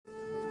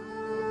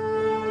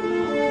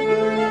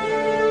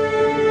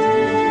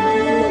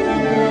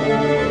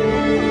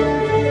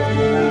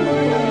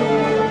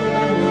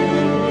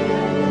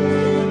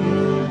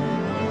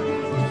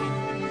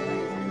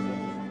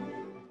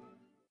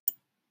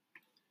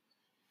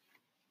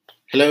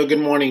Hello, good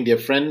morning, dear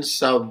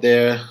friends out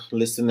there,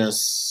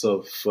 listeners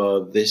of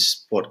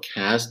this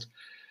podcast.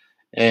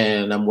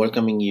 And I'm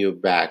welcoming you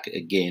back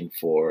again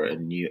for a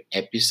new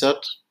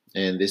episode.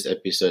 And this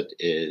episode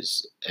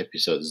is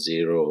episode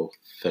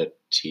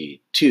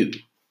 032.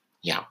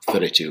 Yeah,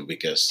 32,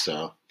 because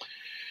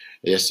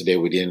yesterday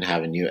we didn't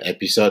have a new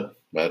episode,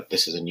 but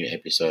this is a new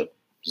episode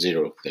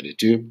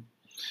 032.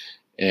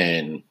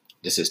 And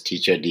this is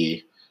Teacher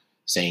D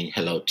saying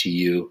hello to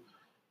you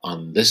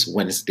on this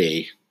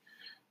Wednesday,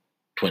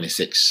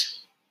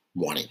 26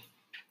 morning.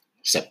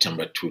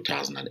 September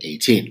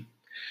 2018.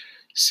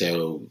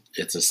 So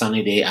it's a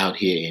sunny day out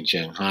here in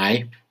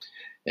Shanghai,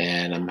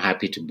 and I'm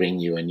happy to bring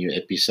you a new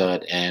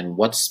episode. And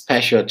what's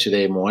special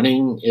today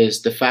morning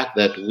is the fact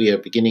that we are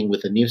beginning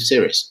with a new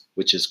series,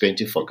 which is going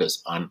to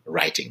focus on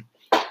writing.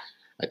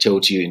 I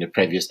told you in the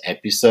previous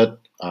episode,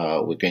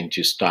 we're going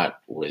to start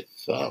with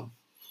a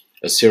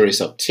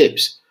series of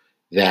tips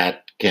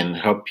that can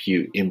help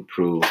you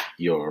improve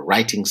your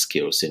writing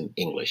skills in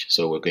English.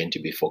 So we're going to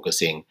be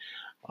focusing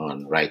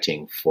on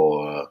writing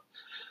for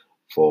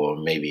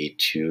maybe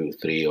 2,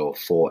 3, or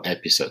 4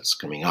 episodes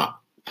coming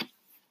up.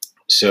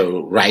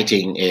 So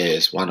writing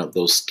is one of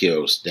those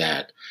skills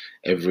that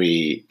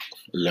every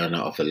learner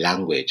of a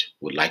language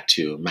would like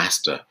to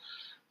master.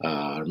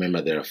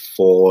 Remember, there are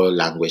 4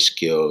 language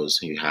skills.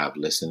 You have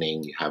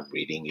listening, you have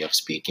reading, you have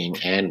speaking,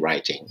 and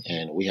writing.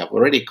 And we have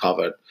already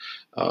covered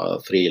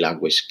 3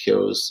 language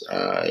skills,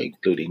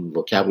 including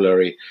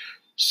vocabulary.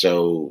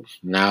 So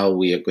now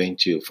we are going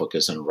to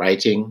focus on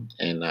writing,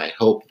 and I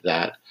hope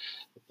that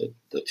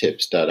the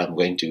tips that I'm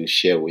going to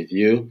share with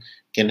you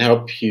can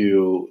help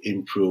you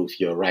improve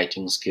your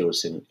writing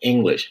skills in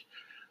English.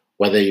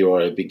 Whether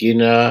you're a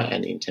beginner,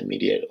 an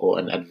intermediate, or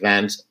an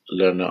advanced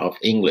learner of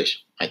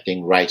English, I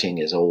think writing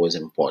is always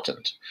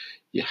important.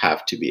 You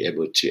have to be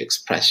able to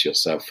express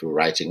yourself through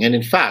writing. And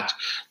in fact,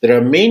 there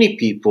are many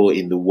people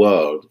in the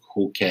world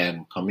who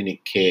can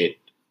communicate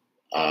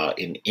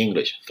in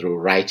English through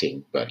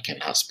writing but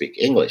cannot speak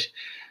English.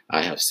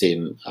 I have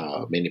seen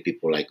many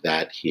people like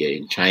that here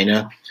in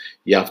China.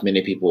 You have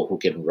many people who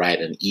can write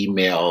an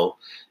email.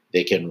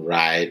 They can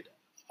write.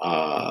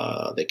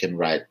 They can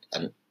write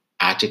an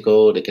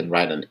article. They can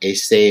write an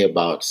essay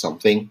about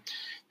something.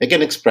 They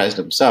can express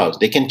themselves.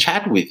 They can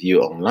chat with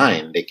you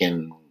online. They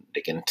can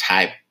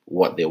type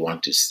what they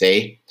want to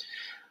say,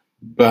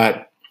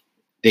 but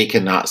they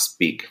cannot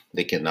speak.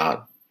 They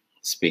cannot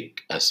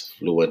speak as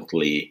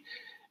fluently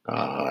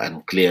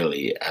and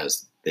clearly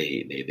as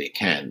they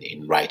can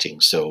in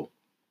writing. So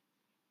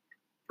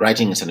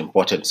writing is an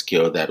important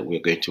skill that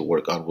we're going to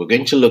work on. We're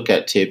going to look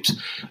at tips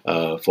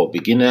for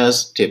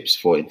beginners, tips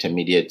for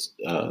intermediate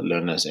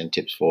learners, and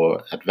tips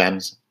for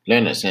advanced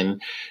learners.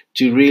 And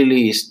to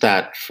really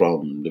start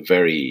from the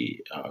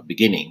very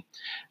beginning,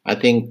 I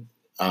think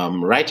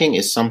writing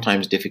is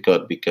sometimes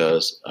difficult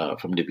because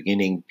from the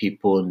beginning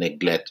people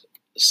neglect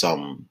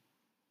some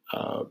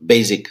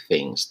basic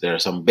things. There are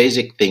some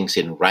basic things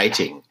in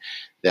writing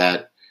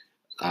that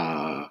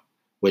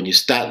when you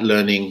start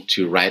learning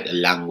to write a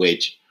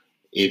language,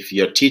 if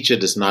your teacher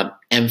does not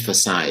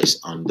emphasize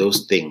on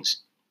those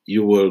things,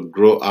 you will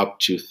grow up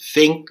to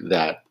think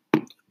that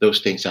those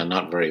things are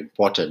not very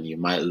important. You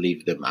might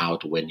leave them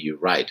out when you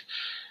write,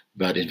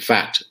 but in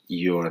fact,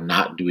 you're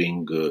not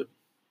doing good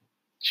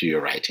to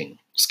your writing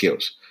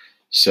skills.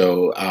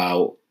 So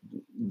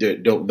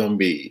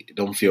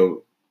don't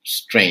feel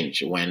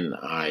strange when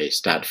I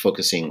start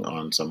focusing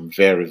on some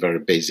very, very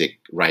basic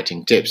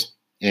writing tips.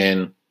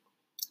 And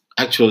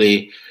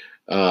actually,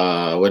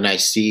 when I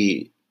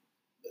see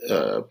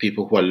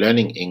people who are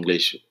learning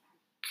English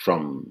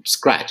from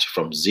scratch,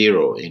 from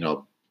zero,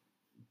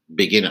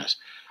 beginners,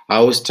 I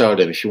always tell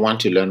them if you want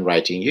to learn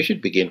writing, you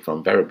should begin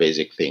from very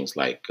basic things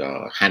like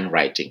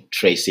handwriting,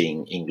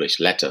 tracing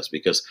English letters,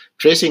 because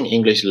tracing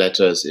English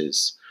letters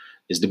is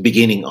the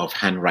beginning of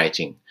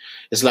handwriting.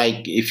 It's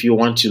like if you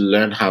want to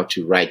learn how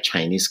to write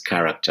Chinese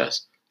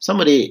characters,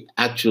 somebody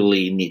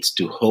actually needs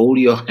to hold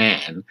your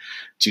hand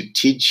to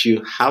teach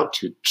you how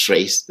to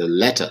trace the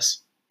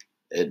letters,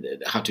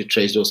 how to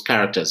trace those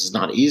characters. It's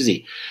not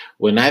easy.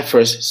 When I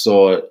first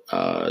saw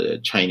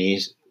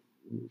Chinese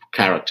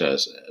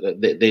characters,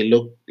 they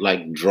looked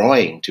like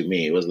drawing to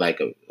me. It was like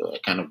a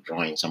kind of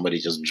drawing. Somebody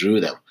just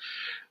drew them.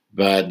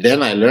 But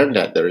then I learned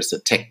that there is a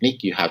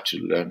technique. You have to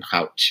learn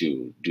how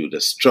to do the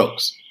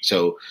strokes.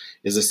 So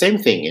it's the same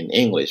thing in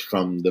English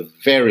from the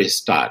very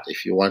start.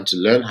 If you want to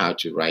learn how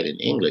to write in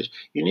English,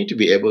 you need to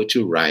be able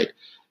to write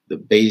the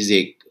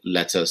basic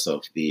letters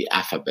of the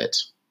alphabet.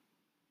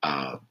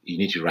 You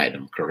need to write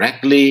them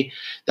correctly.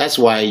 That's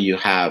why you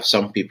have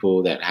some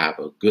people that have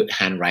a good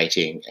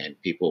handwriting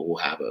and people who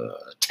have a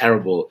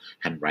terrible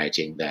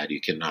handwriting that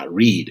you cannot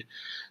read.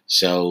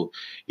 So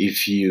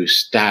if you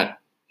start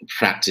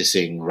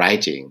practicing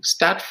writing,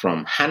 start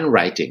from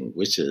handwriting,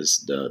 which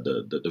is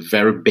the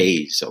very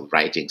base of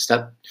writing.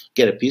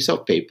 Get a piece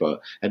of paper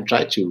and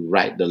try to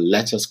write the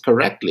letters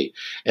correctly.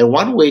 And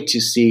one way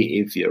to see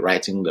if you're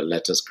writing the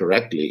letters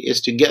correctly is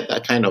to get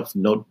that kind of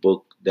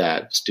notebook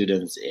that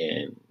students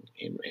in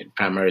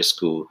primary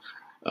school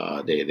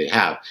they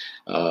have.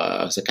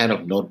 It's a kind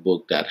of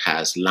notebook that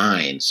has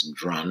lines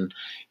drawn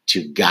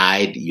to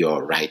guide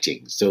your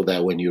writing, so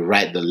that when you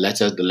write the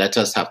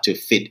letters have to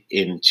fit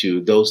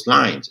into those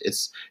lines.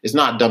 It's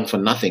not done for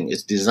nothing.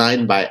 It's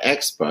designed by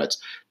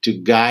experts to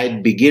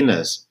guide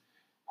beginners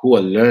who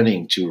are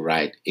learning to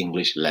write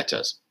English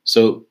letters.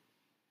 So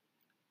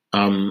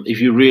if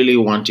you really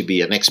want to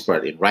be an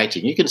expert in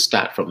writing, you can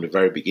start from the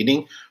very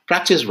beginning,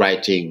 practice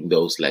writing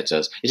those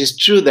letters. It is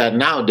true that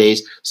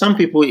nowadays some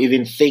people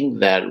even think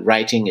that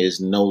writing is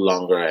no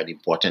longer an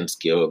important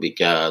skill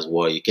because,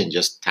 well, you can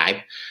just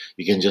type.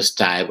 You can just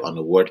type on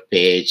a Word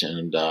page,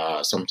 and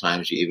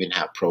sometimes you even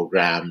have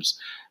programs.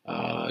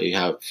 You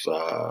have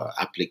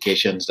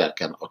applications that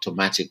can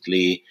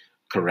automatically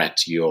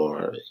correct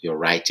your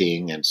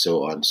writing and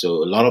so on. So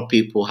a lot of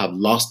people have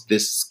lost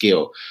this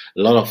skill.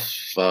 A lot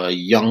of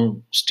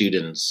young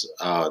students,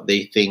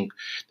 they think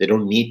they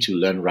don't need to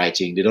learn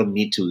writing. They don't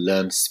need to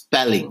learn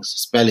spellings.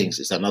 Spellings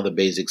is another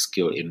basic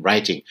skill in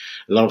writing.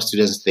 A lot of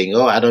students think,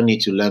 oh, I don't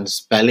need to learn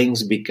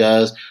spellings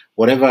because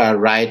whatever I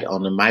write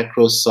on a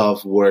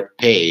Microsoft Word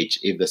page,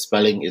 if the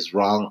spelling is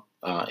wrong,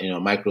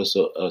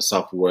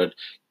 Microsoft Word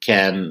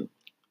can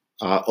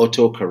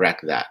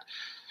auto-correct that.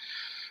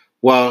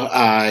 Well,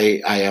 I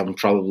am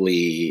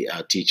probably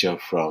a teacher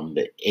from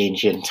the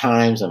ancient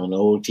times. I'm an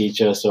old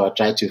teacher, so I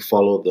try to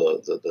follow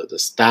the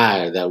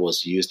style that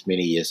was used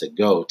many years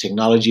ago.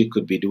 Technology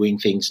could be doing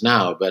things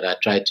now, but I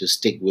try to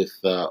stick with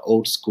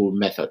old school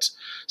methods.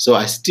 So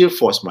I still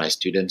force my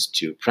students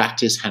to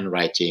practice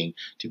handwriting,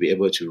 to be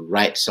able to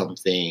write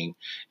something,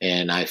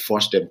 and I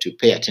force them to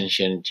pay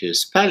attention to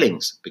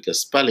spellings,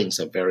 because spellings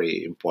are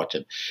very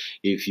important.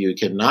 If you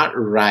cannot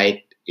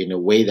write in a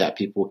way that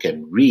people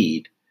can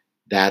read,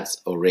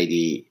 that's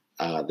already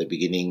the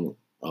beginning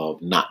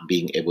of not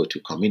being able to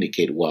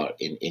communicate well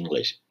in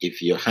English.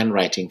 If your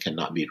handwriting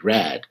cannot be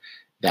read,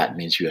 that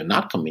means you are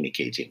not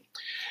communicating.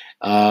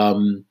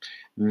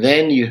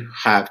 Then you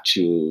have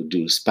to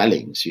do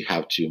spellings. You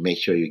have to make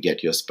sure you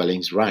get your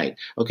spellings right.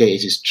 Okay,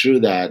 it is true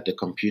that the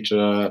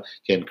computer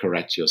can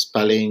correct your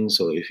spellings.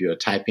 So if you're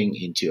typing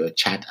into a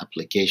chat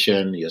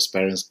application, your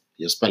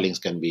spellings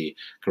can be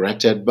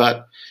corrected,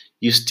 but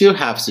you still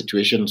have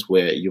situations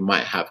where you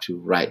might have to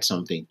write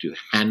something, to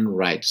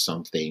handwrite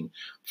something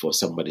for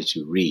somebody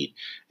to read.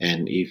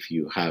 And if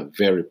you have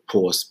very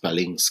poor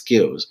spelling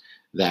skills,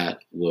 that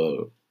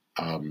will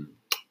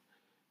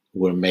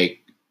make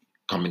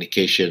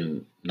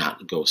communication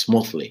not go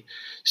smoothly.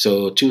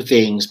 So two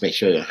things: make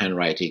sure your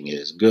handwriting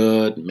is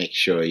good, make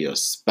sure your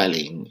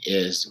spelling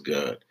is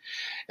good.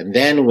 And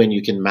then when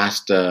you can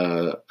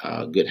master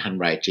good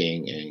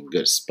handwriting and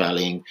good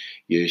spelling,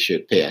 you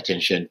should pay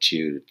attention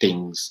to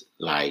things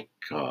like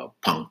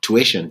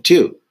punctuation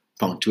too.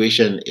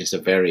 Punctuation is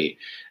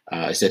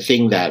it's a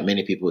thing that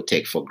many people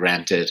take for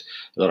granted.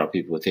 A lot of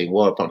people think,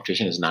 well,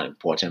 punctuation is not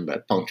important,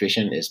 but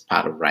punctuation is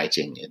part of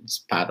writing. It's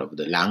part of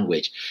the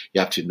language.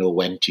 You have to know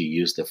when to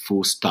use the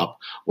full stop,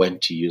 when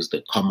to use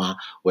the comma,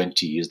 when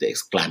to use the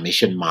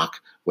exclamation mark,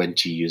 when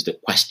to use the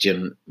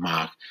question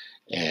mark.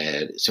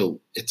 So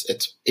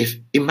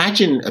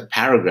imagine a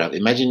paragraph.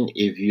 Imagine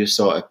if you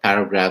saw a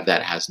paragraph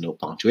that has no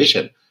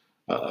punctuation,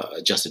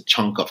 just a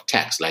chunk of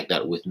text like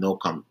that with no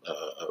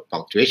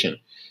punctuation.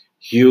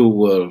 You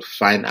will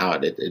find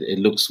out that it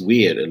looks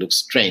weird, it looks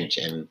strange,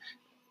 and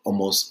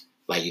almost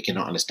like you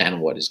cannot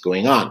understand what is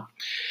going on.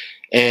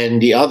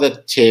 And the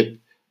other tip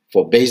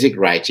for basic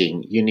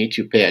writing, you need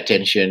to pay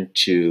attention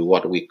to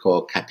what we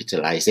call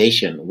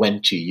capitalization,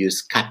 when to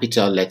use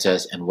capital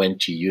letters and when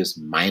to use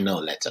minor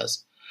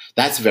letters.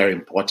 That's very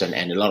important,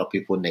 and a lot of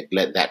people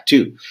neglect that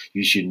too.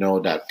 You should know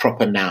that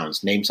proper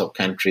nouns, names of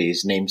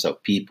countries, names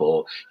of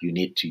people, you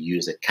need to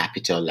use a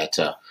capital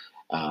letter.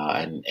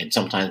 And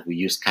sometimes we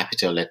use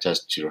capital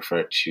letters to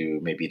refer to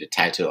maybe the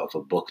title of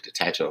a book, the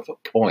title of a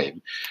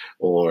poem,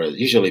 or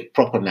usually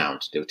proper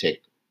nouns, they'll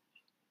take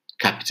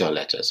capital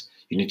letters.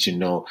 You need to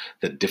know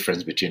the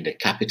difference between the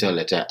capital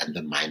letter and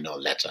the minor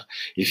letter.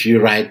 If you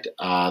write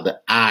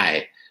the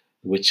I,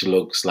 which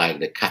looks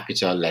like the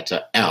capital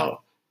letter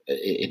L,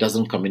 it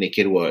doesn't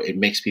communicate well. It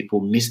makes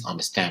people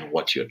misunderstand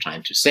what you're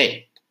trying to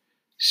say.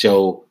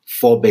 So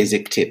 4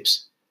 basic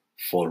tips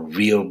for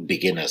real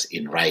beginners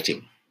in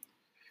writing.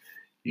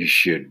 You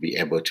should be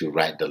able to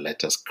write the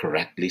letters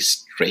correctly,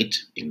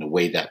 straight, in a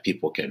way that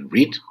people can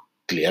read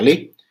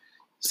clearly.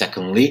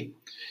 Secondly,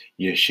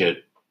 you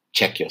should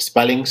check your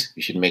spellings.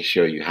 You should make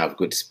sure you have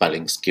good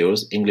spelling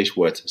skills. English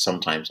words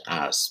sometimes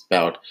are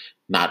spelled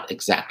not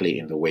exactly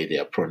in the way they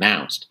are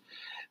pronounced.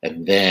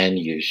 And then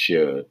you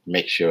should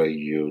make sure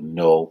you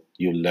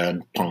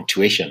learn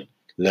punctuation.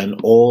 Learn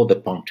all the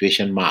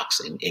punctuation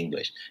marks in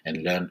English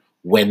and learn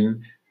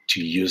when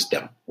to use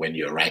them when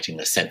you're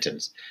writing a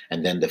sentence.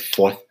 And then the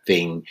 4th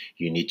thing,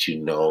 you need to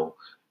know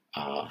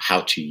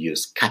how to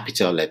use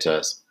capital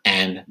letters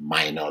and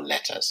minor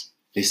letters.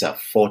 These are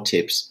 4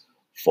 tips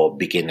for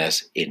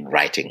beginners in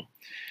writing.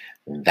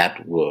 And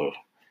that will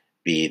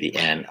be the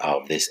end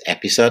of this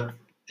episode.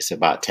 It's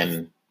about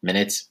 10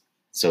 minutes,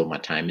 so my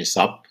time is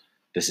up.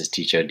 This is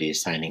Teacher D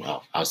signing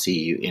off. I'll see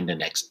you in the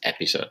next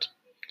episode.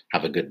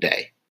 Have a good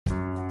day.